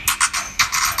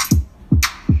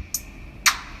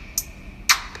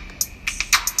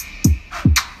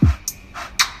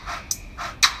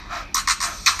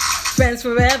Friends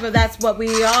forever, that's what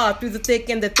we are. Through the thick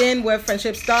and the thin, we're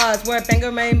friendship stars. We're banger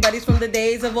main buddies from the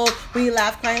days of old. We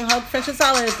laugh, cry, and hug, friendship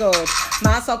solid as gold.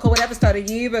 My soul whatever started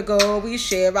a year ago. We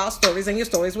share our stories and your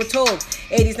stories were told.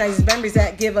 80s, 90s memories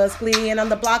that give us glee. And on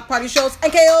the block party shows,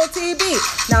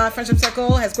 NKOTB. Now our friendship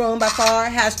circle has grown by far.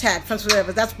 Hashtag Friends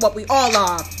forever, that's what we all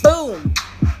are. Boom.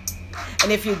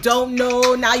 And if you don't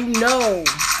know, now you know.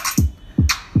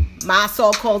 My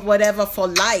so-called whatever for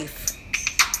life.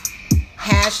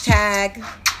 Hashtag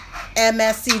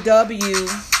MSCW.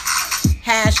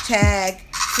 Hashtag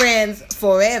friends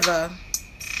forever.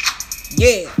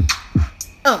 Yeah.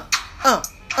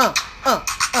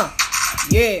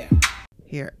 Yeah.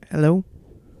 Here. Hello.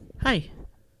 Hi.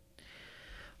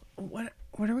 What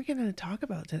are we going to talk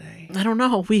about today? I don't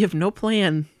know. We have no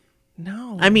plan.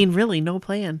 No. I mean, really, no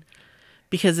plan.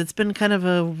 Because it's been kind of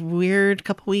a weird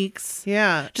couple weeks.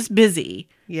 Yeah. Just busy.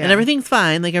 Yeah. And everything's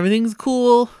fine. Like, everything's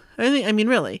cool. Everything, I mean,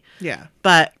 really. Yeah.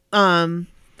 But I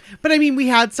mean, we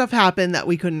had stuff happen that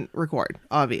we couldn't record,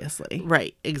 obviously.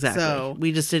 right, exactly. So-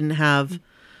 we just didn't have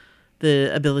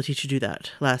the ability to do that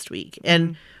last week.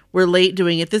 And we're late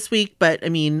doing it this week. But, I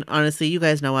mean, honestly, you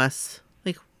guys know us.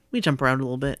 Like, we jump around a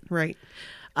little bit. Right.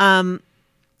 I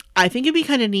think it'd be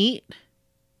kind of neat.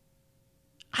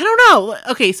 I don't know.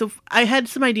 Okay, so I had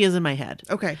some ideas in my head.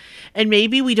 Okay. And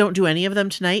maybe we don't do any of them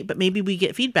tonight, but maybe we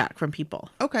get feedback from people.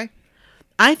 Okay.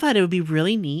 I thought it would be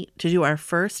really neat to do our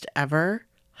first ever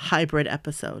hybrid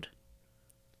episode.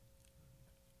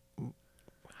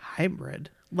 Hybrid.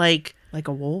 Like Like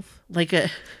a wolf? I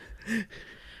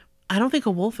don't think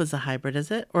a wolf is a hybrid,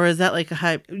 is it? Or is that like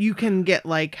a You can get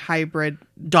like hybrid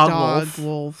dog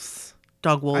wolves.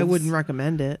 Dog wolves. I wouldn't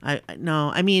recommend it.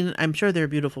 No, I mean, I'm sure they're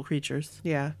beautiful creatures,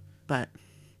 Yeah. but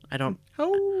I don't.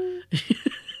 Oh.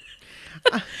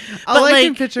 All But, I can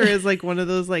like- picture is like one of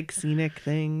those like scenic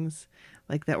things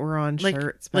like that were on Like,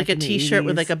 shirts. like back a in the t-shirt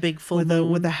with 80s, like a big full with a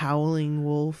moon, with a howling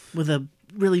wolf. with a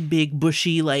really big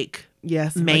bushy like.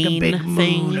 Yes, mane like a big moon,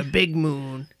 thing. a big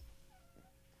moon.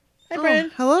 Hi, Oh,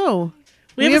 Brad. hello.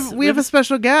 We have a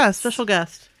special guest. special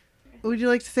guest. Would you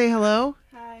like to say hello?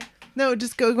 Hi. No,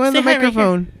 just go on Say the hi right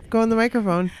microphone. Go on the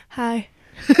microphone. Hi.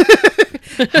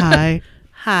 Hi.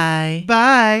 Hi.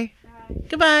 Bye.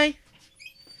 Goodbye.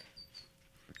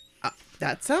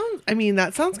 That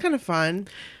sounds kind of fun.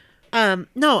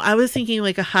 No, I was thinking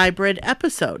like a hybrid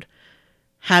episode.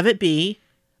 Have it be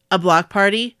a block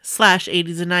party /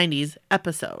 80s and 90s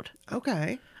episode.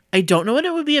 Okay. I don't know what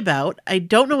it would be about. I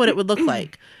don't know what it would look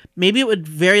like. Maybe it would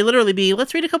very literally be,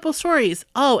 let's read a couple of stories.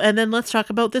 Oh, and then let's talk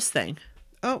about this thing.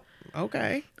 Oh,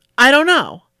 okay. I don't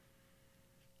know.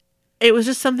 It was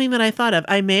just something that I thought of.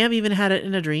 I may have even had it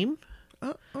in a dream.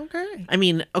 Oh, okay. I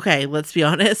mean, okay, let's be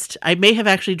honest. I may have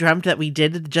actually dreamt that we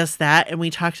did just that, and we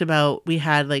talked about, we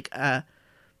had like a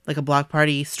block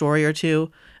party story or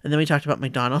two, and then we talked about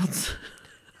McDonald's.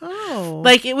 Oh.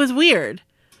 Like, it was weird,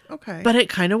 okay. but it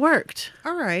kind of worked.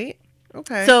 All right.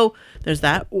 Okay. So there's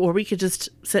that, or we could just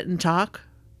sit and talk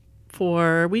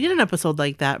we did an episode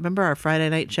like that. Remember our Friday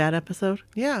night chat episode?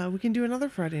 yeah, we can do another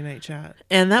Friday night chat.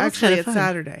 And that was Actually, kind of it's fun.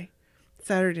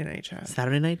 Saturday night chat.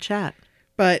 Saturday night chat.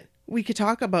 But we could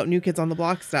talk about New Kids on the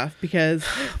Block stuff because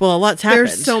Well, a lot's happened.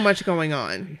 there's so much going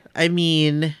on. I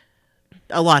mean,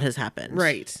 a lot has happened.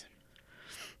 Right.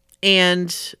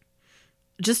 And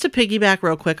just to piggyback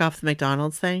real quick off the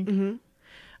McDonald's thing, Mm-hmm.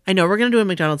 I know we're going to do a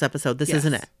McDonald's episode. This Yes.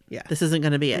 isn't it. Yeah. This isn't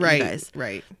going to be it, Right. you guys.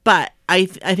 Right. But I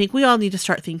think we all need to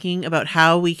start thinking about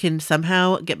how we can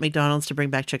somehow get McDonald's to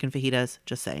bring back chicken fajitas.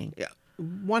 Just saying. Yeah.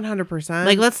 100%.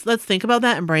 Like, let's think about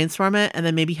that and brainstorm it, and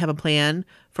then maybe have a plan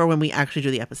for when we actually do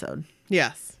the episode.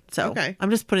 Yes. So Okay. I'm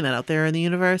just putting that out there in the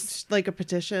universe. Like a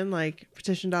petition, like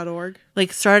petition.org.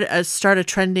 Like start a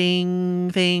trending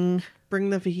thing.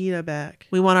 Bring the fajita back.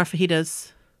 We want our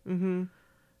fajitas. Mm-hmm.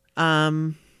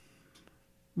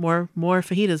 More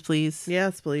fajitas, please.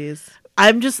 Yes, please.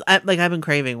 I've been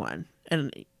craving one,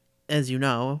 and as you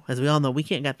know, as we all know, we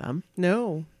can't get them.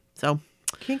 No. So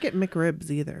Can't get McRibs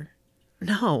either.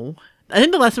 no, I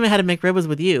think the last time I had a McRib was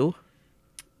with you.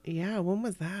 Yeah, when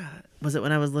was that? Was it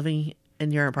when I was living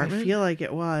in your apartment? I feel like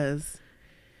it was.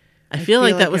 I feel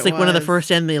like that was it like one of the was.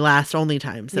 first and the last only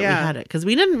times that Yeah. we had it, because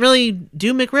we didn't really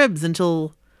do McRibs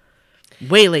until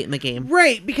way late in the game.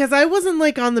 Right, because I wasn't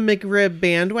like on the McRib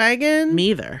bandwagon. Me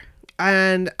either.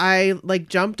 And I like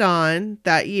jumped on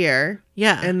that year.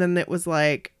 Yeah. And then it was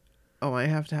like, oh, I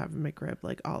have to have a McRib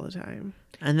like all the time.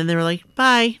 And then they were like,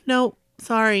 bye. No,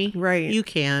 sorry. Right. You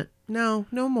can't. No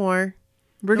more.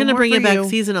 We're No going to more bring for it back you.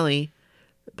 seasonally.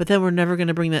 but then we're never going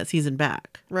to bring that season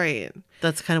back. Right.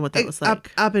 That's kind of what that was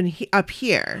like. Up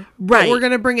here. Right. But we're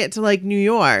going to bring it to like New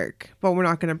York, but we're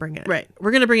not going to bring it. Right.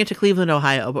 We're going to bring it to Cleveland,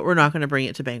 Ohio, but we're not going to bring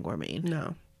it to Bangor, Maine.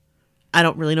 No. I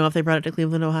don't really know if they brought it to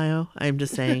Cleveland, Ohio. I'm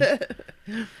just saying.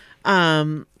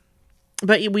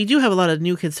 But we do have a lot of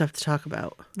new kid stuff to talk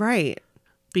about Right.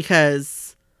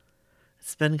 because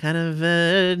it's been kind of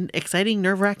an exciting,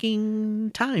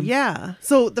 nerve-wracking time. Yeah.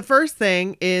 So the first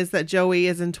thing is that Joey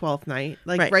is in 12th night.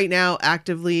 Like right now,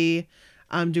 actively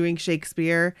doing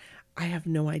Shakespeare. I have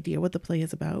no idea what the play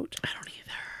is about. I don't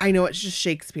either. I know it's just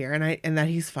Shakespeare and that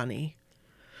he's funny.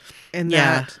 And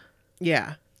Yeah. that,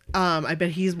 yeah. I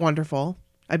bet he's wonderful.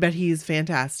 I bet he's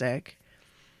fantastic.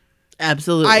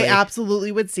 Absolutely. I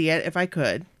absolutely would see it if I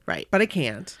could. Right. But I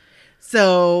can't.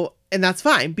 So, and that's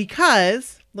fine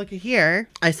because look at here.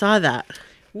 I saw that.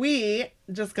 We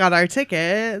just got our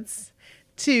tickets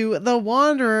to The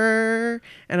Wanderer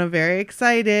and I'm very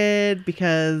excited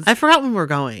because I forgot when we're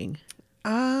going.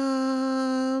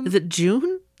 Is is it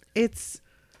June? it's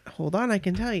hold on, I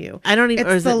can tell you. I don't even.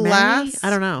 It's Or is the it May? last- I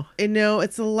don't know. No,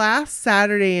 it's the last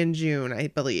Saturday in June, I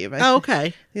believe. Oh, okay. I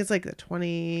think it's like the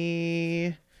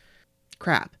 20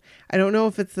 crap. I don't know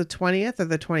if it's the 20th or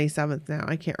the 27th now.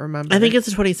 I can't remember. I think it's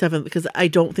the 27th because I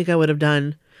don't think I would have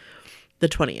done the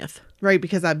 20th. right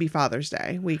because that'd be Father's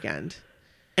Day weekend.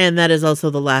 And that is also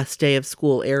the last day of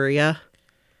school area.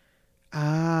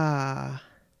 Ah.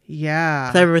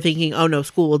 Yeah. So I remember thinking, oh no,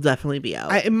 school will definitely be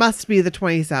out. It must be the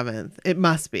 27th. It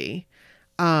must be.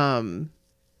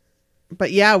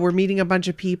 But yeah, we're meeting a bunch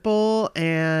of people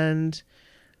and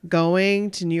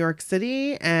going to New York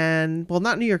City and well,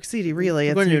 not New York City really.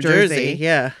 It's We're in New Jersey.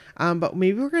 Yeah. But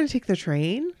maybe we're going to take the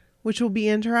train, which will be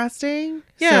interesting.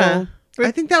 Yeah. So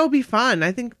I think that would be fun.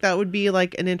 I think that would be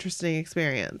like an interesting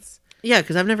experience. Yeah,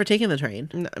 because I've never taken the train.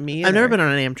 Me either. I've never been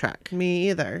on an Amtrak. Me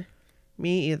either.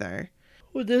 Me either.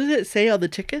 Well, does it say on the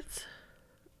tickets?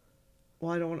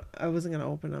 Well, I wasn't going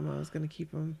to open them. I was going to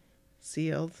keep them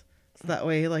sealed. So that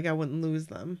way, like, I wouldn't lose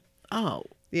them. Oh,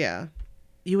 Yeah.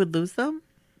 you would lose them?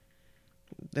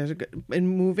 There's a good, in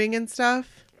moving and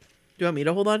stuff. Do you want me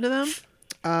to hold on to them?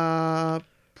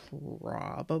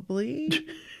 Probably.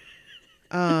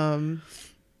 I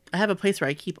have a place where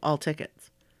I keep all tickets.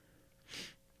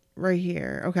 Right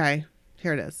here. Okay.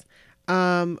 Here it is.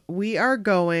 We are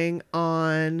going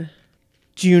on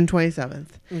June 27th.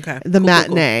 Okay. The Cool,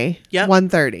 matinee. cool. Yep.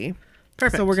 1:30.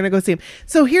 Perfect. So we're going to go see him.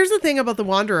 So here's the thing about The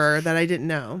Wanderer that I didn't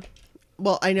know.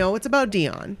 Well, I know it's about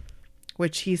Dion,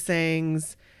 which he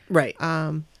sings, Right.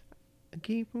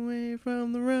 keep away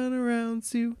from the runaround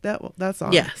Sue. That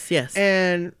song. Yes.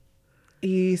 And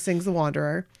he sings The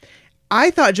Wanderer. I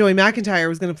thought Joey McIntyre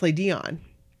was going to play Dion.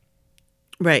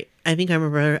 Right. I think I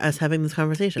remember us having this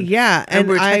conversation. Yeah, and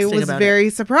we were I texting was about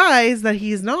very surprised that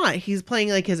he's not. He's playing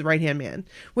like his right-hand man,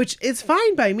 which is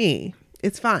fine by me.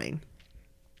 It's fine.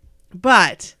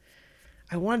 But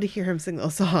I wanted to hear him sing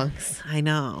those songs. I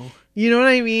know. You know what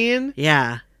I mean?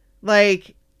 Yeah.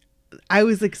 Like, I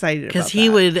was excited about Because he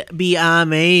that. would be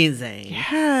amazing.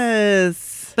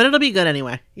 Yes. But it'll be good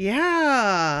anyway.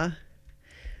 Yeah.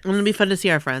 It'll be fun to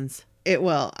see our friends. It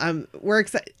will. We're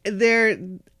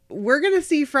excited. We're gonna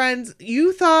see Friends.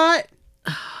 You thought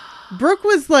Brooke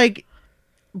was like,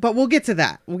 but we'll get to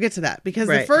that. Because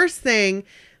the Right. first thing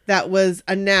that was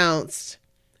announced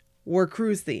were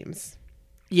cruise themes.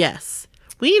 Yes.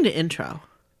 We need an intro.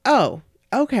 Oh,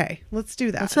 okay. Let's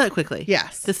do that. Let's do that quickly.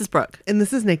 Yes. This is Brooke. And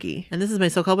this is Nikki. And this is my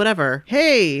so-called whatever.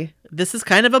 Hey. This is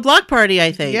kind of a block party,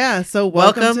 I think. Yeah. So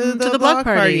welcome to the block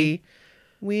party. party.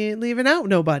 We ain't leaving out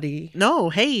nobody. No,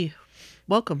 hey.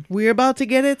 Welcome. We're about to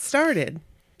get it started.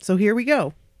 So here we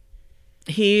go.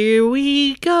 Here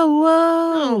we go.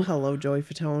 Oh, hello, Joey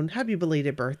Fatone. Happy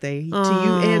belated birthday to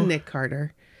you and Nick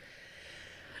Carter.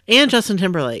 And Justin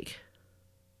Timberlake.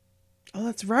 Oh,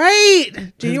 that's right.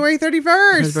 January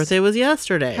 31st. His birthday was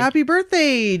yesterday. Happy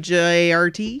birthday,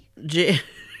 JRT.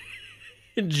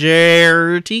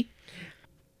 JRT.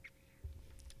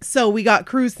 So we got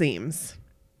cruise themes.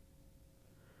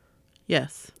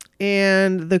 Yes.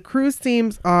 And the cruise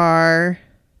themes are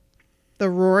the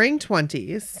Roaring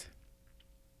Twenties,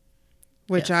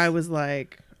 which Yes. I was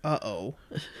like, uh-oh.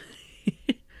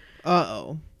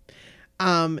 Uh-oh.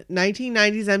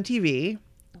 1990s MTV.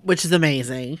 Which is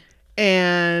amazing.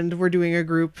 And we're doing a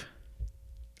group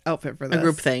outfit for this. A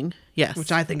group thing. Yes.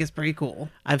 Which I think is pretty cool.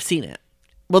 I've seen it.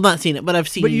 Well, not seen it, but I've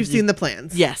seen. But you've seen the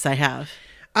plans. Yes, I have.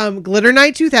 Glitter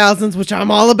Night 2000s, which I'm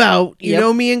all about. You Yep.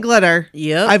 know me and glitter.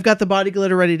 Yep. I've got the body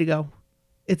glitter ready to go.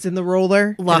 It's in the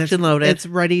roller. Locked and loaded. It's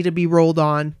ready to be rolled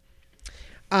on.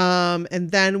 And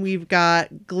then we've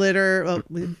got glitter. Well,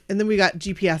 and then we got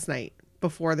GPS night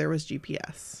before there was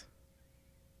GPS.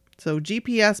 So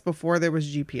GPS before there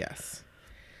was GPS.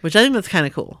 Which I think that's kind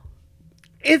of cool.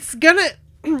 It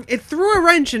threw a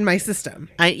wrench in my system.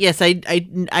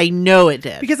 I know it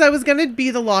did. Because I was going to be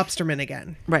the lobsterman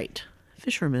again. Right.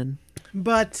 Fisherman.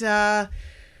 But, no,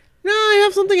 I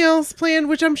have something else planned,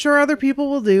 which I'm sure other people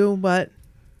will do, but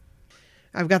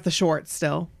I've got the shorts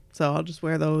still, so I'll just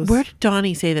wear those. Where did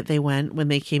Donnie say that they went when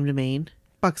they came to Maine?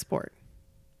 Bucksport.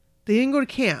 They didn't go to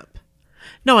camp.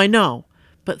 No, I know,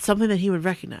 but something that he would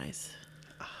recognize.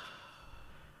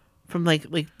 From like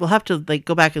we'll have to like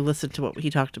go back and listen to what he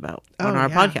talked about on our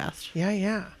podcast.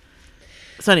 Yeah.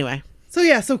 So anyway.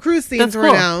 So cruise themes were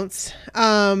announced.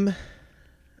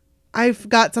 I've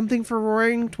got something for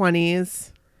Roaring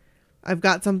 20s. I've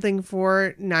got something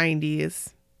for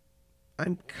 90s.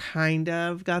 I'm kind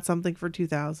of got something for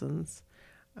 2000s.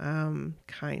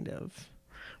 Kind of.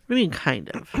 What do you mean kind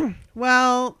of?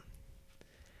 Well,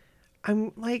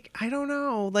 I'm like, I don't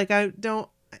know. Like, I don't,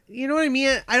 you know what I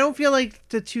mean? I don't feel like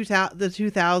the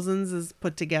 2000s is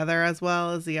put together as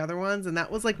well as the other ones. And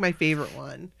that was like my favorite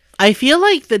one. I feel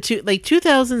like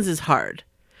 2000s is hard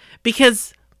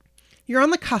because you're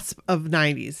on the cusp of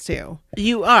 90s too.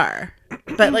 You are.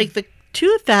 But like the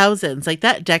 2000s, like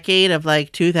that decade of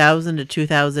like 2000 to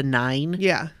 2009.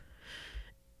 Yeah.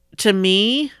 To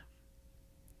me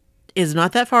is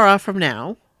not that far off from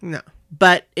now. No.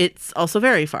 But it's also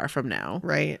very far from now.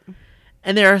 Right.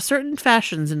 And there are certain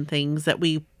fashions and things that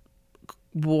we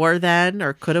wore then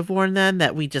or could have worn then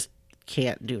that we just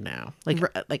can't do now.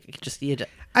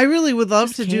 I really would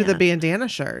love to do the bandana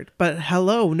shirt, but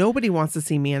hello, nobody wants to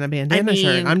see me in a bandana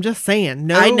shirt. I'm just saying.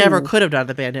 No. I never could have done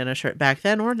the bandana shirt back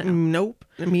then or now. Nope.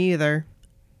 Me either.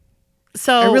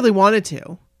 So I really wanted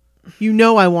to. You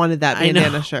know I wanted that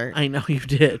bandana shirt. I know you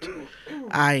did.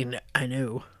 I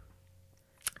know.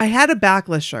 I had a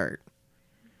backless shirt.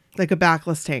 Like a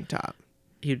backless tank top.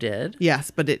 You did?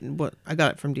 Yes, but I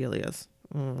got it from Delia's.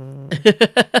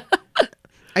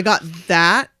 I got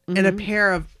that and a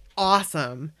pair of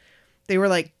awesome. They were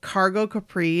like cargo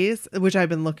capris, which I've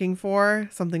been looking for.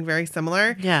 Something very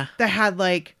similar. Yeah. That had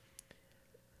like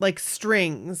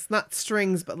strings. Not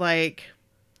strings, but like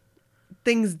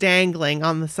things dangling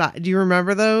on the side. Do you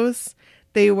remember those?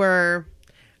 They were,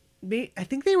 I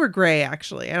think they were gray,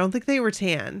 actually. I don't think they were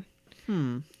tan.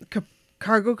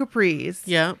 Cargo capris.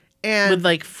 Yeah. And with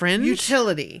like fringe?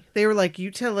 Utility. They were like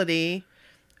utility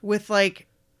with like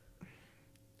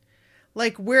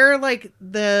where like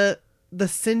the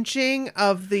cinching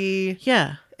of the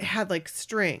it had like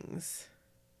strings.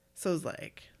 So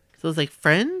it was like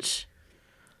fringe?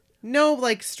 No,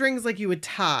 like strings like you would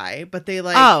tie, but they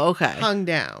like hung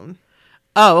down.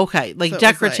 Oh, okay. Like so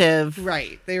decorative.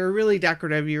 Right. They were really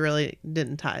decorative. You really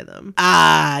didn't tie them.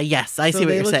 Ah, yes. I see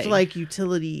what you're saying. They looked like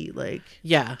utility, like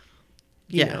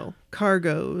you know,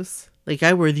 cargos. Like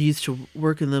I wear these to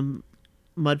work in the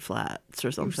mud flats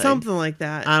or something. Something like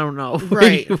that. I don't know.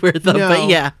 Right. Where them, no. But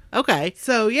yeah. Okay.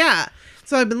 So yeah.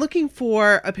 So I've been looking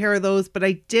for a pair of those, but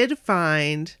I did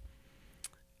find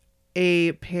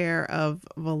a pair of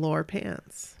velour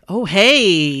pants. Oh,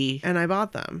 hey. And I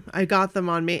bought them. I got them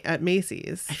at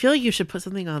Macy's. I feel like you should put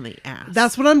something on the ass.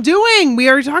 That's what I'm doing. We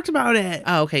already talked about it.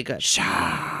 Oh, okay, good. Shh.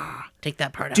 Take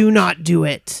that part out. Do not do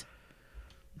it.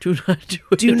 Do not do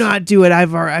it. Do not do it.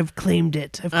 I've claimed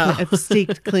it. I've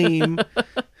staked claim.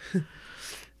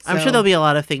 I'm sure there'll be a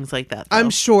lot of things like that, though. I'm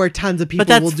sure tons of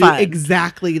people will do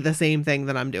exactly the same thing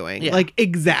that I'm doing. Yeah. Like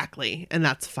exactly. And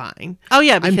that's fine. Oh,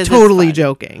 yeah. Because I'm totally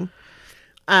joking.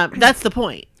 That's the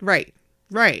point. Right.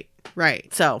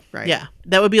 So, yeah.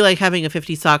 That would be like having a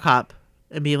 50 sock hop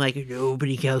and being like,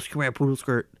 nobody else can wear a poodle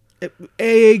skirt.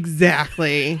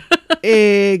 Exactly.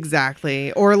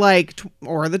 Exactly. Or like,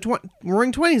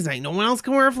 Roaring 20s night. No one else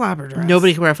can wear a flapper dress.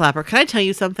 Nobody can wear a flapper. Can I tell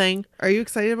you something? Are you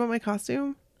excited about my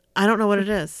costume? I don't know what it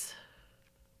is.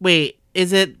 Wait,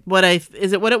 is it what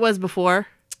it was before?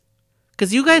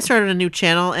 Because you guys started a new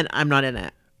channel and I'm not in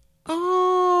it.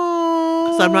 Oh.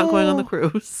 Because I'm not going on the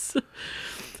cruise.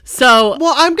 So.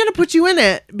 Well, I'm going to put you in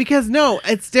it because no,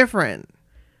 it's different.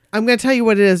 I'm going to tell you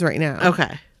what it is right now.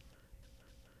 Okay.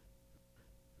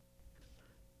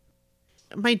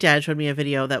 My dad showed me a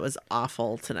video that was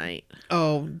awful tonight.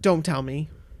 Oh, don't tell me.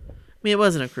 I mean, it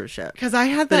wasn't a cruise ship. Because I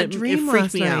had that dream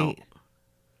last night. Out.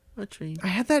 What dream? I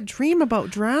had that dream about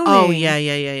drowning. Oh, yeah.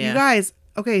 You guys,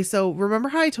 okay, so remember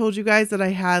how I told you guys that I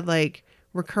had like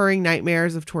recurring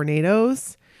nightmares of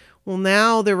tornadoes? Well,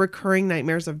 now they're recurring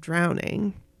nightmares of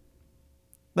drowning.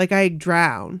 Like I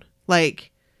drown.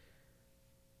 Like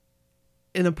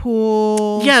in a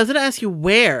pool. Yeah, I was going to ask you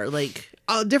where. Like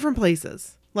different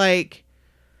places. Like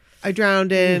I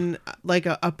drowned in like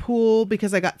a pool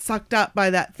because I got sucked up by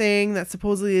that thing that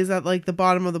supposedly is at like the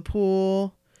bottom of the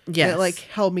pool. Yes. It like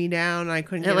held me down and I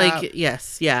couldn't It get up.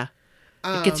 yes, yeah.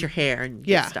 It gets your hair and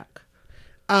you yeah. get stuck.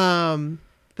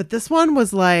 But this one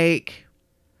was like,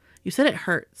 You said it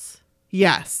hurts.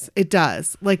 yes, it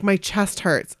does. Like my chest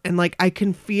hurts and like I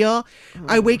can feel,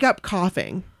 I wake up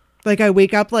coughing. Like I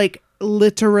wake up like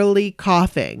literally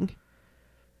coughing.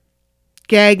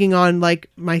 Gagging on like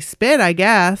my spit, I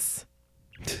guess.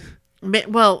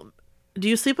 Well, do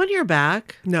you sleep on your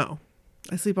back? No,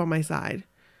 I sleep on my side.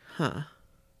 Huh.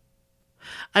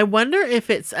 I wonder if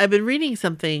it's, I've been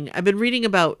reading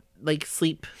about like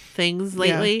sleep things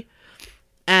lately.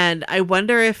 And I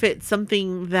wonder if it's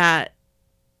something that,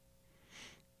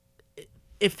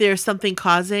 if there's something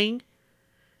causing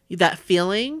that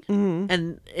feeling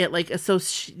and it like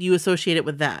you associate it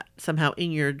with that somehow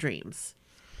in your dreams.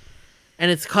 And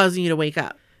it's causing you to wake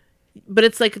up. But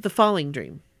it's like the falling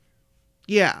dream.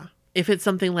 Yeah. If it's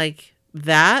something like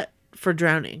that for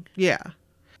drowning. Yeah.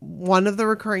 One of the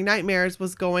recurring nightmares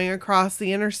was going across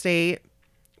the interstate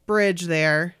bridge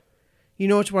there. You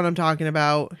know which one I'm talking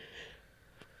about.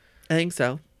 I think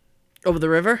so. Over the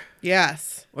river?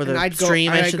 Yes. Or the I'd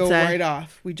stream, I should go say. right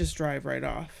off. We just drive right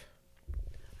off.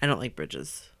 I don't like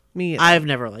bridges. Me either. I've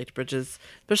never liked bridges.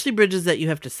 Especially bridges that you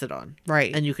have to sit on.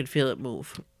 Right. And you can feel it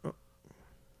move.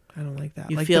 I don't like that.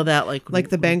 You like feel the, that like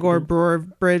the Bangor Brewer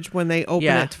Bridge when they open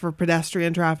Yeah. it for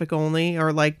pedestrian traffic only,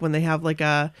 or like when they have like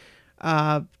a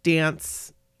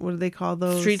dance. What do they call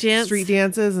those? Street dance? Street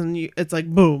dances, and it's like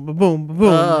boom, boom, boom.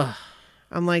 Ugh.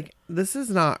 I'm like, this is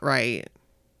not right.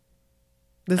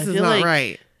 This I is feel not like-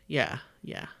 right. Yeah.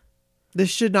 Yeah. This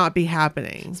should not be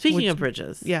happening. Speaking of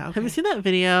bridges. yeah, Have you okay. seen that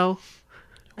video?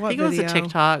 What I think it was a video?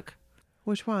 TikTok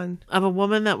Which one? of a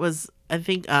woman that was, I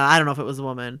think, I don't know if it was a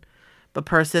woman, but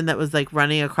person that was like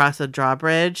running across a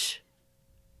drawbridge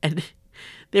and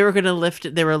they were going to lift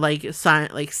it. They were like,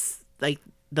 like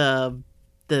the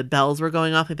bells were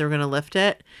going off. Like they were going to lift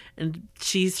it. And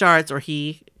she starts, or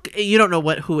he, you don't know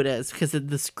who it is because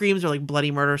the screams are like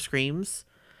bloody murder screams.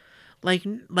 Like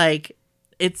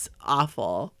it's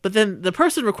awful. But then the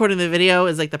person recording the video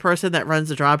is like the person that runs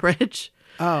the drawbridge.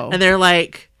 Oh, And they're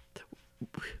like,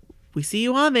 we see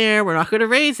you on there. We're not going to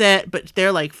raise it. But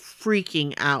they're like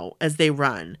freaking out as they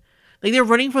run. Like they're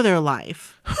running for their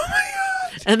life. Oh my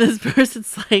God. And this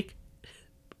person's like,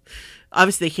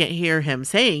 obviously they can't hear him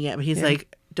saying it, but he's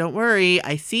like, don't worry.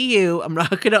 I see you. I'm not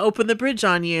going to open the bridge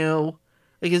on you.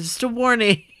 Like it's just a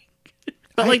warning.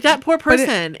 But like that poor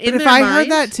person. But if I heard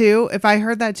that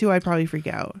too, I'd probably freak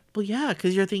out. Well, yeah,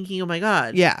 because you're thinking, oh my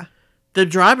God. Yeah. The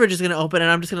drawbridge is going to open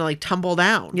and I'm just going to like tumble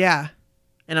down. Yeah.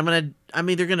 And I'm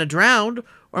either going to drown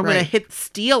or I'm going Right. to hit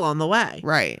steel on the way.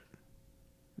 Right.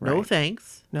 No Right.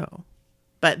 thanks. No.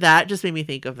 But that just made me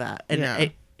think of that. And Yeah.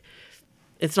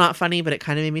 it's not funny, but it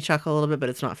kind of made me chuckle a little bit, but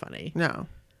it's not funny. No.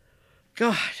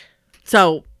 God.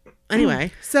 So,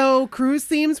 anyway. So cruise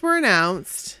themes were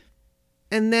announced.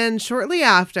 And then shortly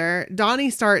after, Donnie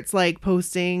starts like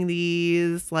posting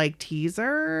these like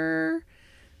teaser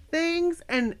things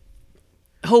and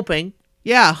Hoping.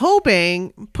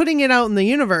 putting it out in the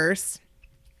universe.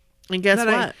 And guess that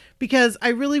what? Because I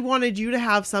really wanted you to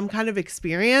have some kind of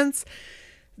experience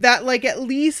that like at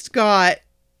least got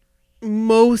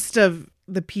most of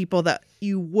the people that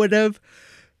you would have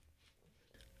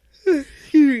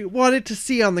you wanted to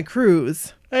see on the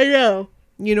cruise. I know.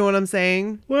 You know what I'm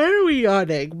saying? Why are we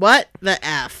yawning? What the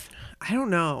F? I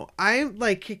don't know. I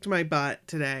like kicked my butt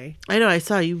today. I know. I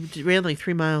saw you ran like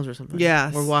 3 miles or something.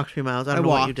 Yes. Or walked 3 miles. I don't know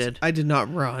what you did. I did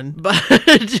not run. But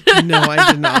No,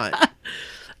 I did not.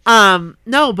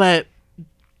 no, but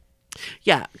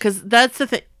yeah, because that's the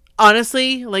thing.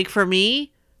 Honestly, like for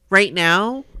me right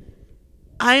now,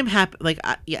 I'm happy. Like,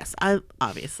 yes, I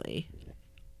obviously,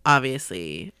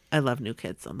 I love New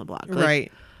Kids on the Block. Like,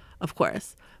 Right. Of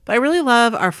course. But I really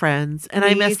love our friends and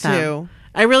I Me miss them. too.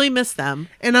 I really miss them.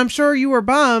 And I'm sure you were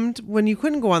bummed when you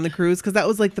couldn't go on the cruise because that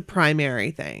was like the primary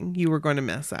thing you were going to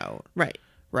miss out. Right.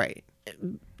 Right.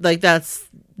 Like that's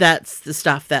the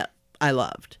stuff that I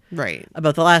loved Right.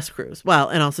 about the last cruise. Well,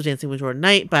 and also Dancing with Jordan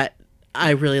Knight, but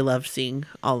I really loved seeing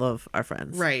all of our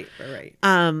friends. Right. Right.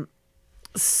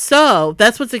 So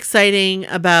that's what's exciting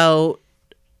about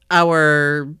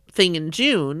our thing in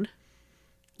June.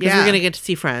 Because we're going to get to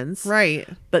see friends. Right.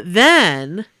 But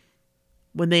then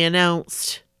when they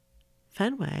announced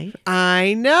Fenway,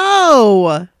 I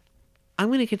know. I'm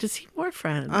going to get to see more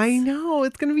friends. I know.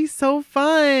 It's going to be so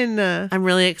fun. I'm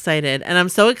really excited. And I'm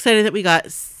so excited that we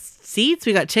got seats.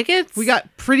 We got tickets. We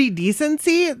got pretty decent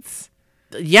seats.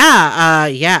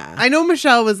 Yeah. I know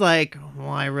Michelle was like, well,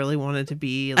 I really wanted to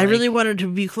be. I Like, really wanted to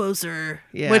be closer.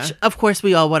 Yeah. Which, of course,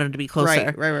 we all wanted to be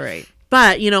closer. Right.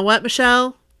 But you know what,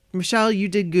 Michelle? Michelle, you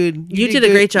did good. You did a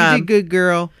great job. You did good,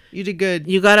 girl. You did good.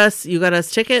 You got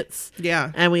us tickets.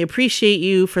 Yeah. And we appreciate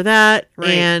you for that. Right.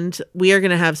 And we are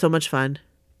going to have so much fun.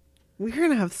 We're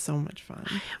gonna have so much fun.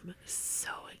 I am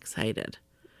so excited.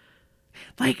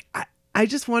 Like, I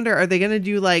just wonder, are they gonna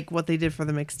do like what they did for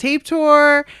the mixtape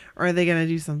tour? Or are they gonna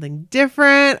do something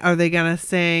different? Are they gonna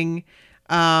sing?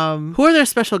 Who are their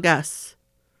special guests?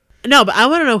 No, but I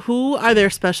want to know, who are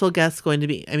their special guests going to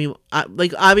be? I mean,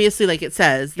 like, obviously, like it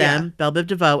says, them, Yeah. Belle Biv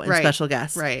DeVoe, and Right. special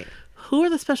guests. Right. Who are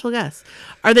the special guests?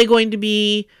 Are they going to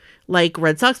be like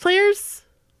Red Sox players?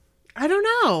 I don't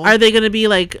know. Are they going to be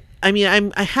like? I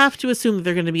mean, I have to assume that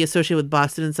they're going to be associated with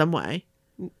Boston in some way.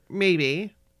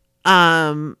 Maybe.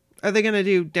 Um, Are they gonna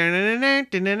do with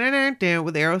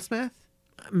Aerosmith?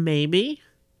 maybe,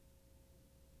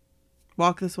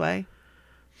 Walk This Way?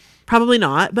 probably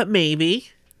not, but maybe.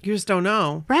 You just don't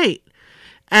know. Right.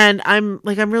 And I'm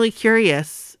really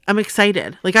curious. I'm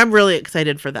excited. Like, I'm really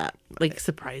excited for that. Like,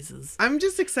 surprises. I'm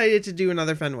just excited to do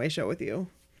another Fenway show with you.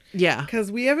 Yeah.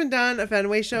 Because we haven't done a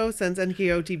Fenway show since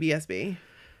NKO TBSB.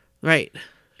 Right.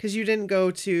 Because you didn't go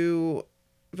to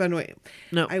Fenway.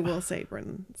 No. I will say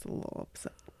Brennan's a little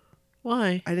upset.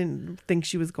 Why? I didn't think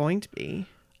she was going to be.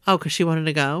 Oh, because she wanted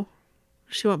to go?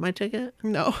 She want my ticket?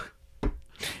 No.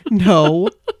 No.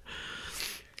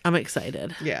 I'm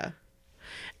excited. Yeah.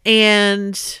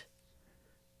 And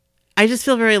I just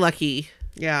feel very lucky.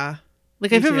 Yeah.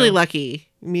 Like, Me I feel too. really lucky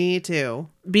Me too.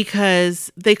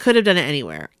 because they could have done it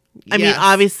anywhere. I mean, Yes.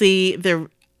 obviously,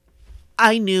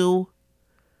 I knew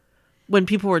when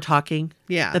people were talking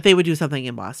Yeah. that they would do something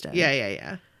in Boston.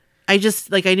 Yeah. I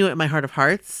just, like, I knew it in my heart of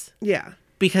hearts Yeah.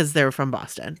 because they're from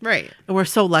Boston. Right. And we're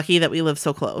so lucky that we live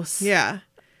so close. Yeah.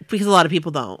 Because a lot of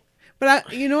people don't.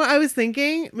 But you know what I was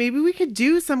thinking? Maybe we could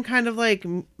do some kind of like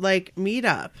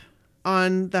meetup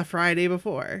on the Friday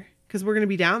before, because we're gonna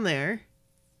be down there.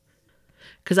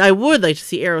 Because I would like to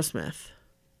see Aerosmith.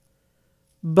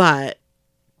 But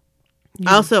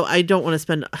also, I don't want to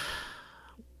spend...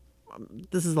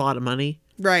 This is a lot of money.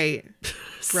 Right.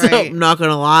 So Right. I'm not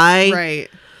going to lie. Right.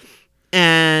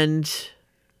 And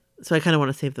so I kind of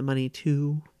want to save the money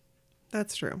too.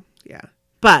 That's true. Yeah.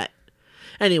 But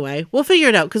anyway, we'll figure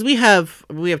it out because we have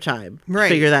time to Right.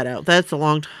 figure that out. That's a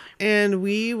long time. And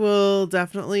we will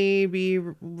definitely be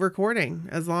recording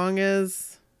as long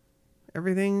as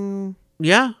everything.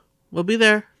 Yeah, we'll be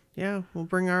there. Yeah. We'll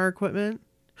bring our equipment.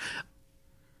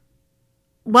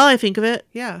 While I think of it,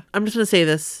 Yeah. I'm just going to say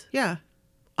this Yeah.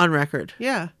 on record.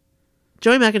 Yeah.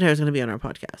 Joey McIntyre is going to be on our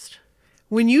podcast.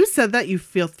 When you said that, you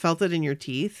felt it in your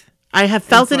teeth. I have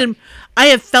felt It's I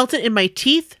have felt it in my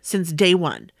teeth since day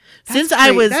one. That's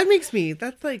that makes me.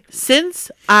 That's like.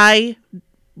 Since I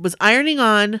was ironing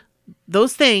on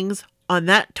those things on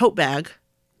that tote bag,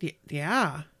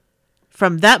 Yeah.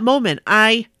 from that moment,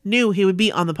 I knew he would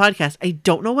be on the podcast. I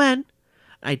don't know when.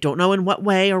 I don't know in what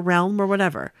way or realm or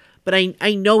whatever. But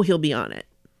I know he'll be on it.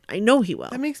 I know he will.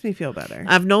 That makes me feel better.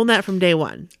 I've known that from day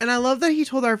one. And I love that he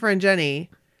told our friend Jenny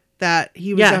that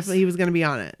he was Yes. definitely he was going to be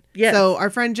on it. Yes. So our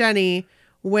friend Jenny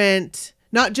went,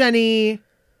 not Jenny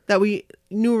that we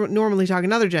normally talk,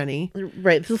 another Jenny.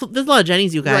 Right. There's a lot of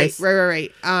Jennies, you guys.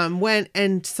 Right. Went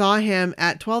and saw him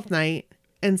at 12th night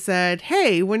and said,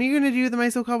 "Hey, when are you going to do the My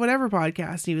So-Called Whatever podcast?"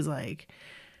 And he was like,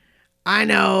 I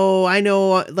know.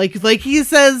 Like he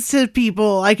says to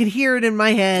people, I could hear it in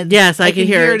my head. Yes, I can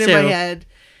hear it in too. my head.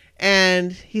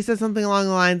 And he said something along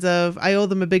the lines of, I owe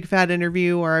them a big fat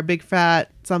interview or a big fat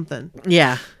something.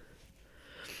 Yeah.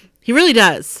 He really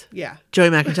does. Yeah. Joey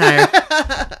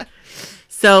McIntyre.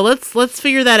 So let's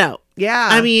figure that out. Yeah.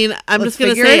 I mean, I'm Let's just going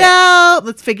to figure say it out.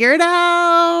 Let's figure it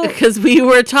out. because we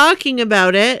were talking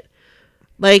about it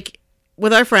like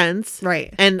with our friends.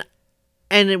 Right. And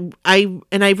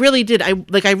I really did.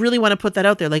 I really want to put that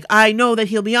out there. Like, I know that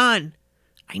he'll be on.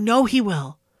 I know he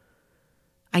will.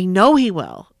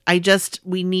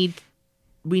 We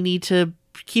need to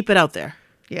keep it out there.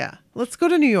 Yeah. Let's go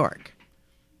to New York.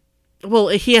 Well,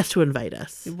 he has to invite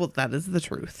us. Well, that is the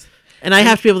truth. And I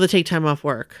have to be able to take time off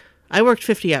work. I worked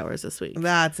 50 hours this week,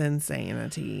 That's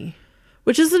insanity.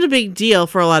 which isn't a big deal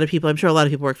for a lot of people. I'm sure a lot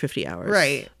of people work 50 hours.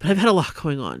 Right. But I've had a lot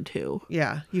going on too.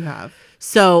 Yeah, you have.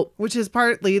 So, Which is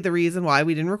partly the reason why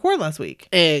we didn't record last week.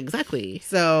 exactly.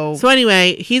 So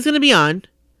Anyway, he's going to be on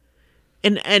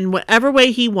and whatever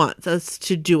way he wants us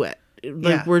to do it.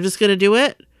 Like, Yeah. we're just going to do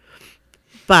it.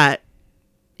 But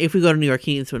if we go to New York,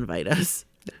 he needs to invite us.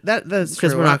 that's true.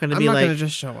 Because we're not gonna be I'm not like- gonna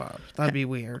just show up. That'd be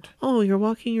weird. Oh, you're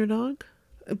walking your dog?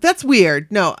 That's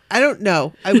weird. No, I don't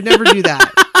know. I would never do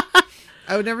that.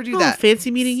 I would never do that.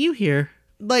 Fancy meeting you here.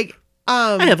 Like,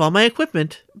 I have all my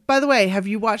equipment. by the way, have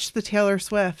you watched the Taylor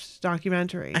Swift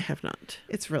documentary? I have not.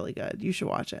 It's really good. You should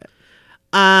watch it.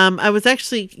 I was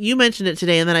actually, you mentioned it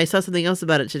today, and then I saw something else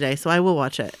about it today, so I will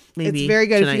watch it. Maybe It's very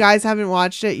good. If tonight. you guys haven't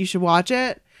watched it, you should watch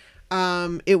it.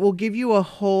 It will give you a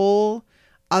whole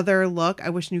other look. I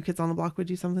wish New Kids on the Block would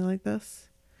do something like this,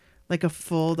 like a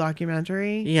full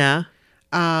documentary. Yeah.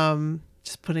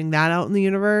 Just putting that out in the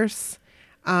universe,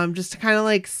 just to kind of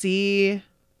like see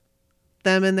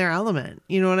them in their element.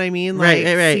 You know what I mean? Like,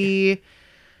 Right. see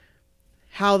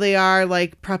how they are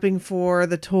like prepping for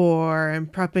the tour and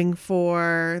prepping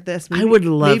for this. I would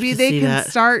love maybe to they see can that.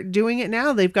 start doing it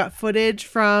now. They've got footage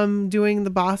from doing the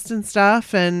Boston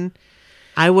stuff, and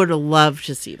I would love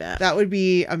to see that. that would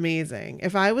be amazing.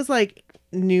 If I was like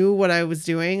knew what I was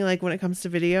doing, like when it comes to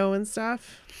video and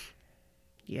stuff,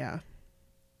 yeah,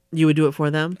 You would do it for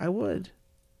them? I would.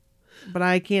 But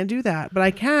I can't do that. But I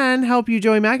can help you,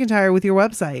 Joey McIntyre, with your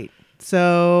website.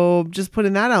 So just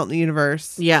putting that out in the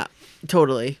universe. Yeah,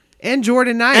 totally. And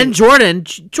Jordan Knight. And Jordan,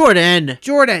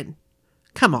 Jordan,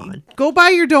 come on. go buy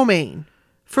your domain.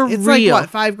 For It's real.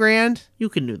 like what, $5,000? You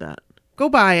can do that. Go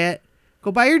buy it.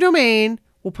 Go buy your domain.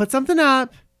 We'll put something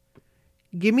up.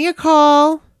 Give me a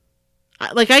call.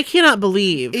 I cannot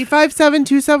believe.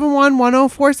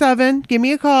 857-271-1047. Give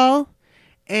me a call.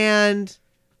 And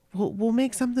we'll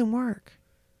make something work.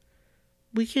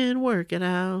 We can work it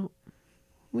out.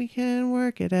 We can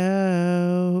work it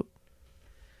out.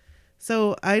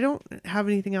 So I don't have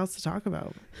anything else to talk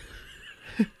about.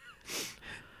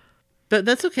 But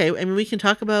that's okay. I mean, we can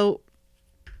talk about...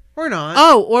 Or not.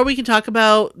 Oh, or we can talk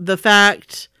about the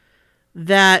fact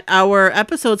that our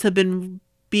episodes have been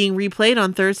being replayed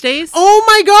on Thursdays. Oh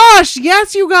my gosh.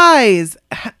 Yes, you guys.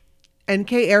 NK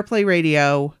Airplay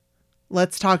Radio.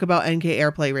 Let's talk about NK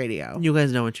Airplay Radio. You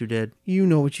guys know what you did. You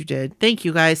know what you did. Thank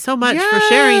you guys so much for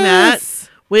sharing that Yes.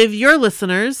 with your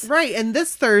listeners. Right. And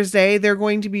this Thursday, they're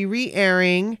going to be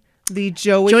re-airing the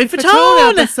Joey Joey Fatone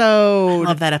Fatone episode.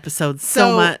 Love that episode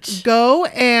so much. Go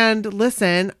and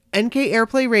listen. NK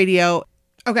Airplay Radio.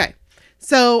 Okay.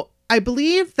 So I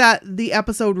believe that the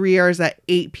episode re-airs at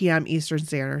 8 p.m. Eastern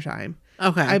Standard Time.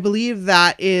 Okay. I believe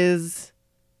that is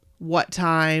what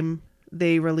time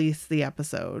they release the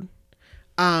episode.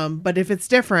 But if it's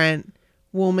different,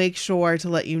 we'll make sure to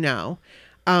let you know.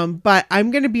 But I'm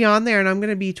going to be on there and I'm going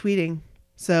to be tweeting.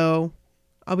 So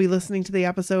I'll be listening to the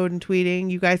episode and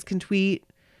tweeting. You guys can tweet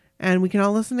and we can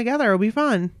all listen together. It'll be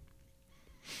fun.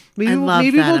 Maybe love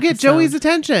that we'll get episode. Joey's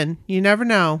attention. You never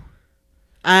know.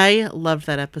 I loved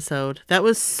that episode. That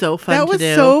was so fun That to was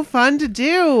do. so fun to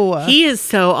do. He is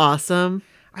so awesome.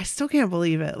 I still can't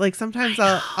believe it. Like sometimes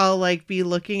I'll like be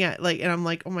looking at like, and I'm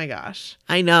like, oh my gosh,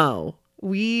 I know.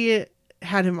 we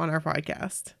had him on our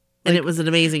podcast. And it was an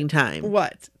amazing time.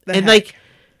 What? The And heck? like,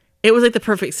 it was like the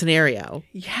perfect scenario.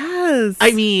 yes,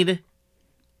 I mean,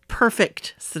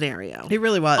 perfect scenario. it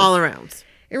really was. All around.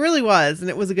 It really was, and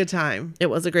it was a good time. It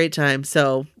was a great time.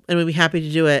 So, and we'd be happy to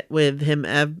do it with him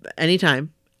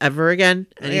anytime, ever again,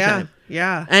 anytime.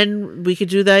 Yeah. And we could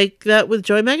do like that with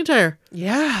Joey McIntyre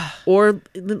Yeah. or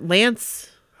Lance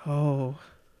Oh,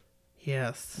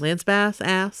 yes. Bass.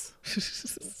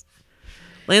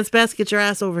 Lance Bass, get your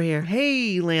ass over here.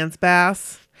 Hey, Lance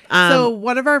Bass. So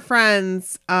one of our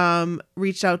friends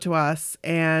reached out to us,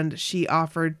 and she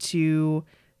offered to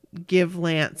give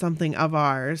Lance something of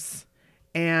ours.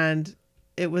 And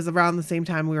it was around the same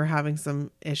time we were having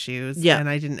some issues. Yeah. And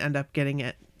I didn't end up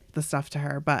getting the stuff to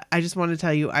her. But I just want to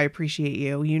tell you, I appreciate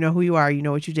you. You know who you are. You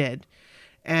know what you did.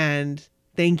 And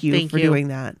thank you for doing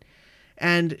that.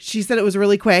 And she said it was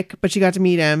really quick, but she got to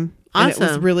meet him. And it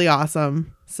was Awesome. really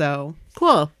awesome. So,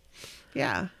 Cool.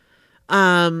 yeah.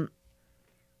 Um,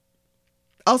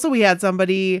 Also, we had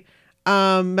somebody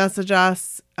message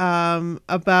us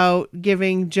about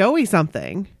giving Joey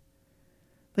something.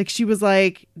 Like she was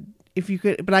like, if you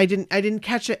could, but I didn't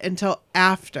catch it until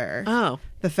after oh,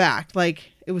 the fact.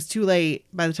 Like it was too late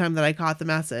by the time that I caught the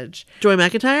message. Joey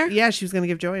McIntyre? Yeah, she was going to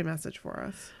give Joey a message for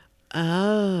us.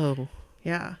 Oh.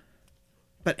 Yeah.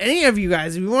 But any of you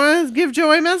guys, if you want to give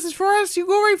Joey a message for us, you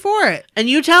go right for it. And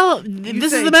you tell,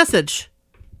 this say- is the message.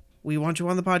 We want you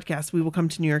on the podcast. We will come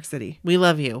to New York City. We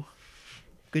love you.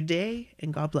 Good day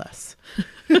and God bless.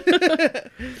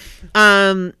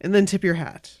 Um, And then tip your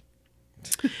hat.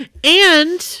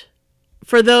 and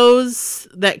for those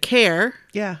that care,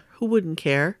 Yeah. who wouldn't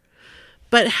care?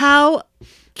 But how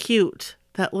cute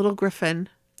that little griffin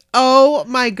Oh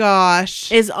my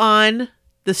gosh. is on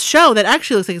this show that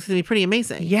actually looks like it's going to be pretty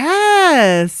amazing.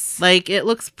 Yes. Like, it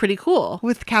looks pretty cool.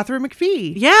 With Catherine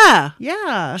McPhee. Yeah.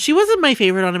 Yeah. She wasn't my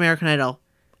favorite on American Idol.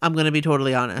 I'm going to be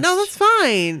totally honest. No, that's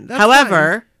fine. That's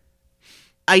However,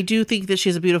 I do think that she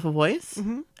has a beautiful voice,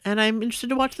 Mhm. and I'm interested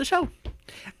to watch the show.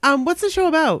 fine. What's the show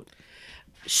about?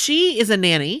 She is a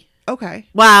nanny. Okay.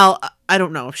 Well, I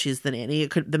don't know if she's the nanny.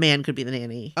 The man could be the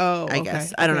nanny. Oh, I okay.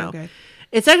 guess. I don't Okay, know. okay.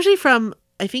 It's actually from,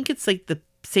 I think it's like the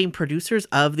same producers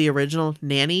of the original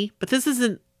Nanny, but this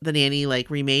isn't the Nanny like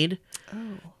remade. Oh.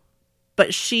 But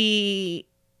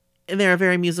and they're a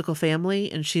very musical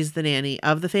family, and she's the nanny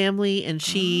of the family, and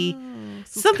she Oh, so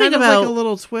it's something kind of about like a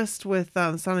little twist with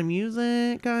Sound of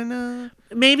Music, kind of.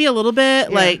 maybe a little bit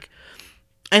Yeah. like,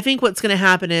 I think what's going to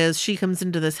happen is she comes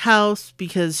into this house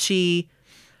because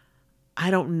I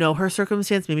don't know her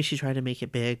circumstance. Maybe she tried to make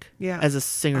it big Yeah. as a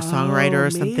singer-songwriter Oh, or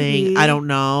something. maybe. I don't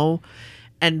know.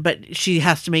 But she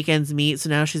has to make ends meet. So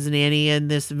now she's a nanny in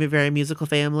this very musical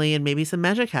family, and maybe some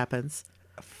magic happens.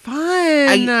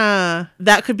 Fun.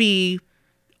 That could be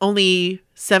only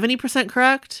 70%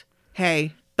 correct.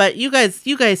 Hey. But you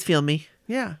guys feel me.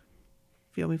 Yeah.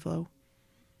 Feel me flow.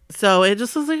 So it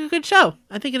just looks like a good show.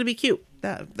 I think it'll be cute.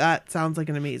 That sounds like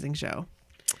an amazing show.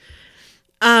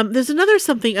 There's another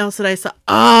something else that I saw.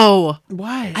 Oh, What?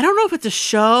 I don't know if it's a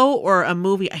show or a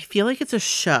movie. I feel like it's a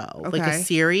show, like a Okay.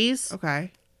 series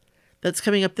Okay. that's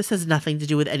coming up. This has nothing to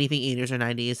do with anything 80s or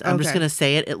 90s. I'm just Okay. going to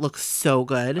say it. It looks so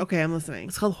good. Okay, I'm listening.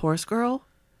 It's called Horse Girl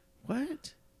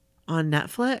What? on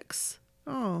Netflix.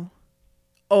 Oh.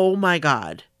 Oh my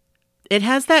God. It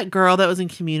has that girl that was in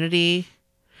Community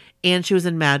and she was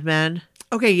in Mad Men.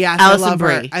 Okay, yes, Alison I love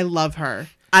her. Brie. I love her.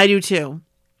 I do too.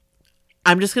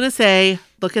 I'm just going to say,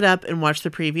 look it up and watch the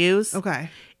previews. Okay.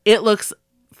 It looks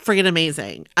friggin'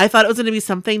 amazing. I thought it was going to be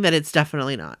something that it's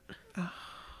definitely not.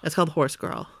 It's called Horse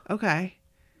Girl. Okay.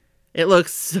 It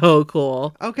looks so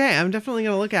cool Okay, I'm definitely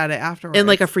going to look at it afterwards. in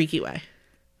like a freaky way.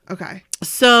 Okay.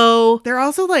 So They're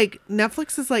also like,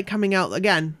 Netflix is like coming out,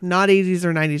 again, not 80s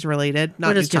or 90s related, not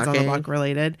We're New just Kids on the talking. Block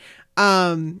related.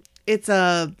 It's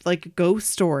like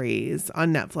ghost stories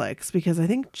on Netflix because I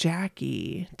think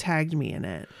Jackie tagged me in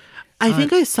it. I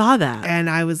think I saw that. And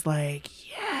I was like,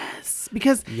 yes.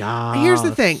 Because Yes. here's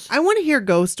the thing. I want to hear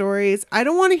ghost stories. I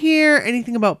don't want to hear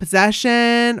anything about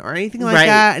possession or anything like Right.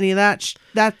 that. Any of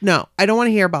that. No, I don't want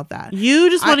to hear about that.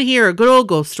 You just want to hear a good old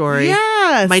ghost story.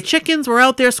 Yes. My chickens were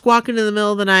out there squawking in the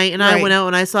middle of the night, and I Right. went out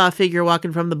and I saw a figure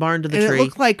walking from the barn to the and tree. it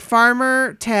looked like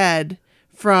Farmer Ted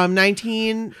from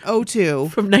 1902.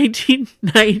 From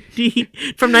 1990,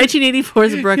 from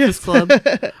 1984's Breakfast Club,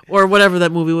 or whatever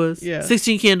that movie was. Yeah.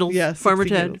 16 Candles. Yes, Farmer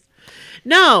 16 Ted. Candles.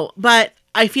 No, but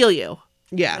I feel you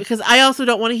Yeah. because I also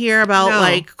don't want to hear about No.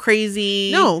 like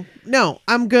crazy. No,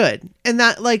 I'm good. And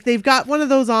that, like, they've got one of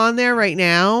those on there right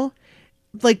now.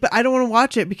 Like, but I don't want to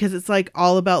watch it because it's like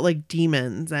all about like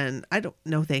demons, and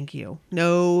no, thank you.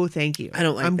 No, thank you. I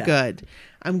don't like I'm that. good.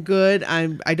 I'm good.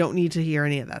 I don't need to hear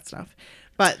any of that stuff.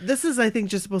 But this is, I think,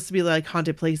 just supposed to be like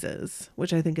haunted places,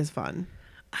 which I think is fun.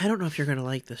 I don't know if you're gonna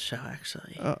like this show.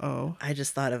 Actually, Uh-oh. I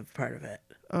just thought of part of it.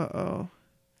 Uh-oh.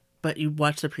 But you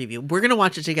watch the preview. We're gonna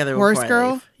watch it together. Horse before I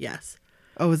Girl? leave. Yes.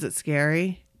 Oh, is it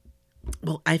scary?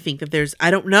 Well, I think that I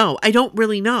don't know. I don't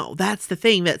really know. That's the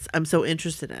thing I'm so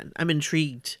interested in. I'm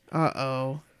intrigued.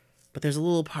 Uh-oh. But there's a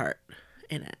little part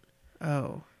in it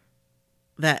Oh.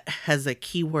 that has a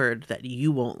keyword that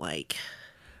you won't like.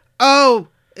 Oh,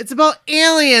 it's about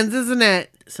aliens, isn't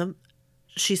it?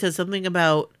 She said something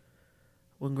about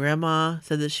when Grandma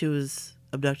said that she was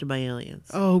abducted by aliens.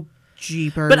 Oh,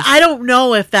 jeepers. But I don't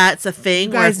know if that's a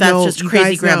thing or if that's just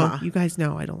crazy grandma. You guys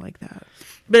know I don't like that.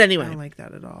 But I anyway, don't like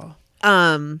that at all.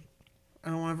 um, I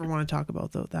don't ever want to talk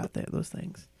about those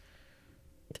things.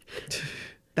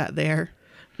 that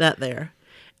there.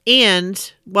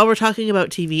 And while we're talking about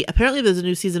TV, apparently there's a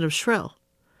new season of Shrill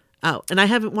out, and I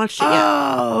haven't watched it yet.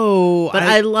 Oh, But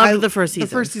I loved the first season.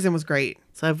 The first season was great.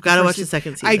 So I've got to first watch the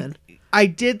second season. I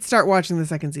did start watching the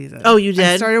second season. Oh, you did?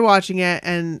 I started watching it,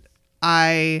 and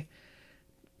I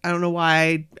don't know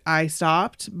why I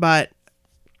stopped, but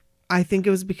I think it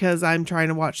was because I'm trying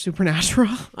to watch Supernatural.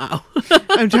 Oh.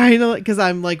 I'm trying to, because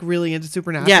I'm like really into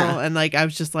Supernatural, Yeah. and like I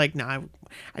was just like, no,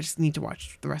 I just need to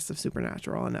watch the rest of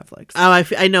Supernatural on Netflix. Oh,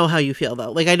 I know how you feel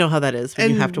though. Like I know how that is when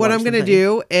And you have to. what watch I'm going to something.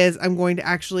 do is I'm going to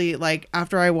actually, like,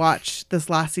 after I watch this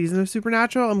last season of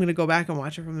Supernatural, I'm going to go back and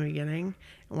watch it from the beginning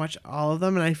and watch all of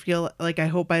them. And I feel like, I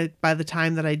hope by the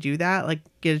time that I do that, like,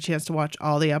 get a chance to watch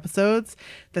all the episodes,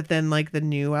 that then like the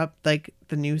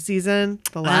new season,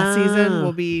 the last season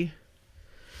will be.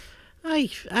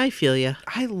 I feel you.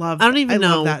 I love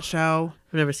know. that show.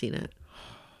 I've never seen it.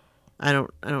 I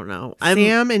don't know.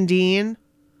 Sam and Dean,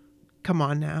 come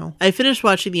on now. I finished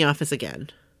watching The Office again.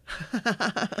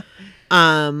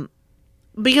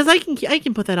 Because I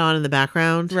can put that on in the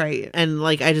background. Right. And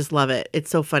like I just love it. It's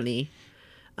so funny.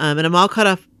 And I'm all caught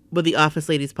up with the Office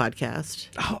Ladies podcast.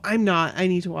 Oh, I'm not. I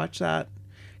need to watch that.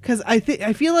 Because I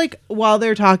feel like while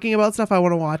they're talking about stuff, I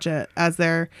want to watch it as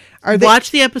they're...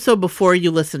 Watch the episode before you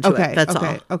listen to it. That's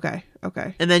all. Okay.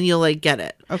 And then you'll like get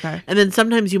it. Okay. And then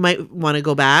sometimes you might want to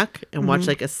go back and watch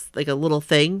like a little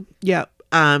thing. Yep.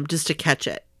 Just to catch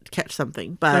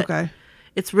something. But Okay.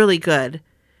 it's really good.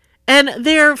 And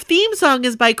their theme song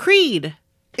is by Creed.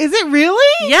 Is it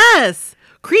really? Yes.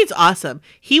 Creed's awesome.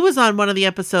 He was on one of the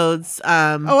episodes.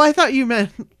 Oh, I thought you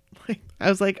meant... I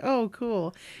was like, oh,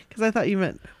 cool. Because I thought you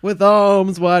meant with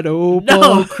arms wide open.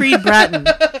 No, Creed Bratton.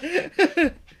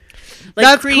 Like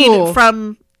That's Creed cool.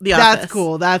 from The Office.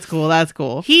 That's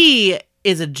cool. He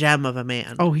is a gem of a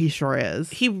man. Oh, he sure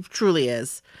is. He truly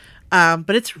is.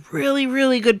 But it's really,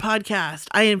 really good podcast.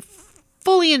 I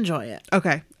fully enjoy it.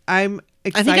 Okay. I'm I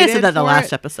excited. think I said that the for last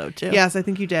it. episode too. Yes, I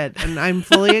think you did. And I'm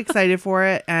fully excited for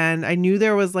it. And I knew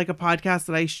there was like a podcast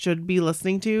that I should be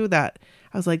listening to that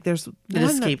I was like, there's It one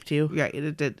escaped you. Yeah,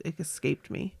 it did. It escaped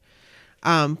me.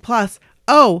 Plus,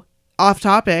 off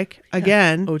topic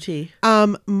again. OT.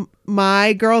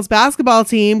 My girls basketball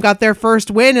team got their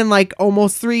first win in like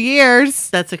almost 3 years.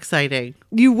 That's exciting.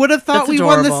 You would have thought That's we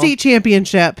won the adorable. state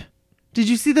championship. Did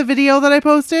you see the video that I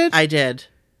posted? I did.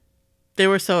 They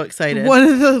were so excited.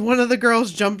 One of the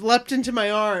girls leapt into my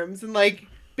arms and like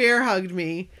bear hugged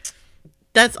me.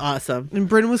 That's awesome. And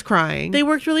Bryn was crying. They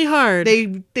worked really hard.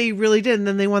 They really did, and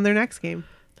then they won their next game.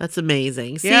 That's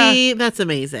amazing. Yeah. See, that's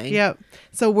amazing. Yep.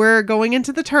 So we're going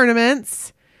into the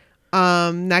tournaments.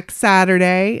 Next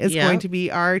Saturday is Yeah. going to be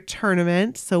our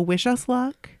tournament. So wish us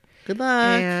luck. Good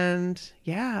luck. And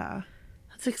yeah,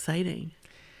 That's exciting.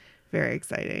 very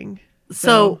exciting.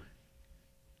 So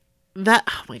that,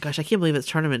 oh my gosh, I can't believe it's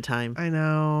tournament time. I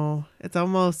know it's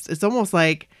almost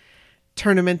like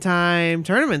tournament time.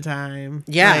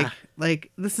 Yeah.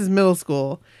 Like this is middle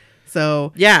school.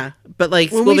 So Yeah, but like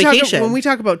school when vacation. we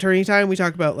talk about tourney time, we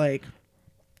talk about like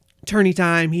tourney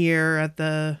time here at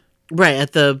the Right,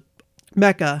 at the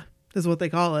Mecca is what they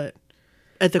call it.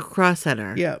 Cross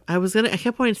Center. Yep. I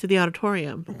kept pointing to the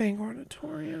auditorium. Bangor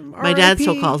Auditorium. My dad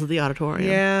still RIP. calls it the auditorium.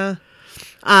 Yeah.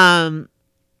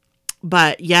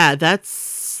 But yeah,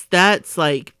 that's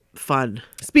like fun.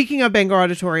 Speaking of Bangor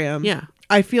Auditorium, Yeah.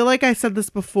 I feel like I said this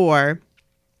before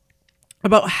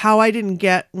about how I didn't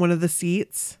get one of the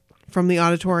seats from the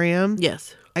auditorium.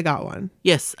 Yes. I got one.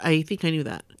 Yes, I think I knew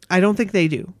that. I don't think they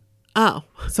do. Oh.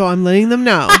 So I'm letting them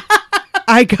know.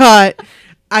 I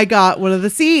got one of the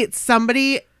seats.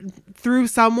 Somebody through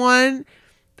someone,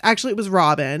 actually it was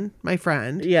Robin, my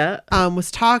friend. Yeah. Was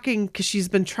talking because she's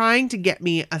been trying to get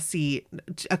me a seat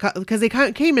because they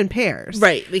came in pairs.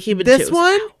 Right. They came in This twos.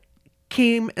 one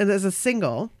came as a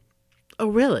single, Oh,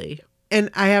 really? and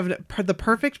I have the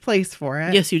perfect place for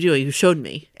it. Yes, you do. You showed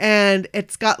me. And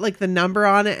it's got like the number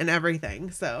on it and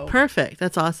everything. So Perfect.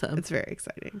 That's awesome. it's very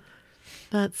exciting.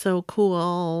 That's so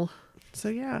cool. So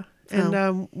yeah. So-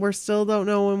 And we're still don't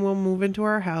know when we'll move into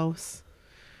our house.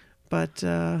 But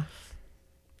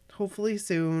hopefully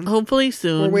soon. Hopefully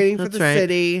soon. We're waiting for That's the right.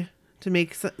 city to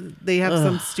make they have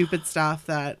some stupid stuff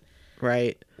that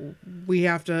Right. they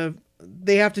have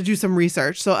to do some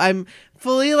research. So I'm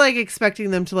fully like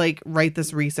expecting them to like write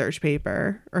this research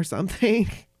paper or something.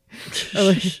 Or,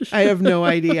 like, I have no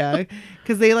idea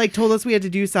because they like told us we had to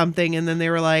do something and then they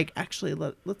were like, actually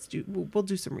we'll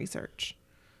do some research.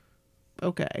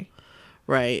 Okay.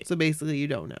 Right. So basically you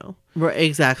don't know. Right.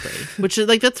 Exactly. Which is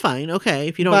like, that's fine. Okay.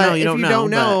 If you don't But know, you don't know. if you don't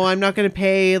know, but- I'm not going to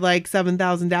pay like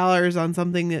 $7,000 on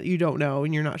something that you don't know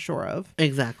and you're not sure of.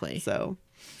 Exactly. So,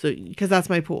 So because that's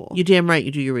my pool. you damn right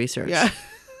you do your research. Yeah.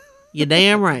 You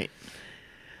damn right.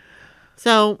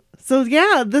 So, So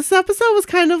yeah, this episode was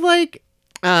kind of like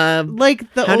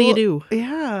the how do you old- do?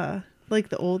 Yeah, like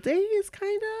the old days,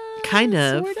 Kind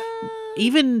of. sort of.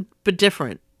 Even, but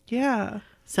different. Yeah,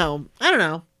 So, I don't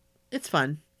know. It's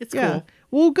fun. It's yeah. cool.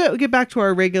 We'll get back to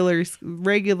our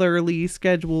regularly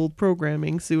scheduled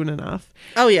programming soon enough.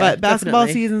 Oh, yeah. But basketball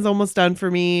definitely. season's almost done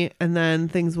for me, and then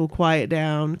things will quiet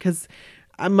down because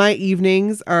my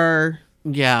evenings are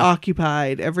Yeah.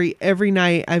 occupied. Every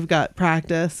night I've got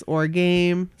practice or a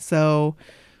game. So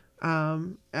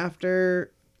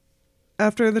after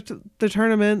the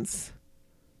tournaments,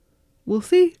 we'll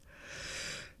see.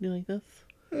 You like this?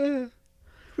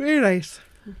 Very nice.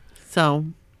 So,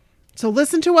 So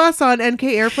listen to us on NK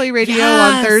Airplay Radio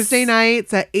Yes! on Thursday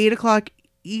nights at 8 o'clock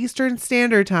Eastern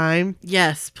Standard Time.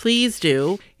 Yes, please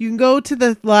do. You can go to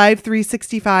the Live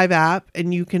 365 app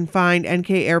and you can find NK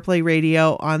Airplay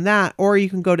Radio on that, or you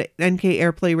can go to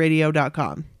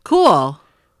nkairplayradio.com. Cool.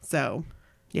 So,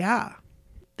 yeah.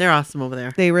 They're awesome over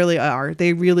there. They really are.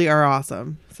 They really are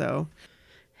awesome. So,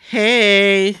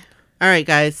 hey. All right,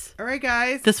 guys. all right,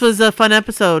 guys. This was a fun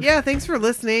episode. Yeah, thanks for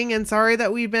listening, and sorry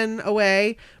that we've been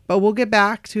away, but we'll get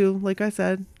back to, like I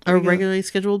said, Our regularly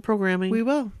scheduled programming. we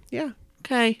will. Yeah.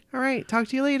 Okay. All right. Talk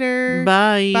to you later.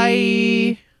 Bye.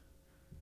 Bye.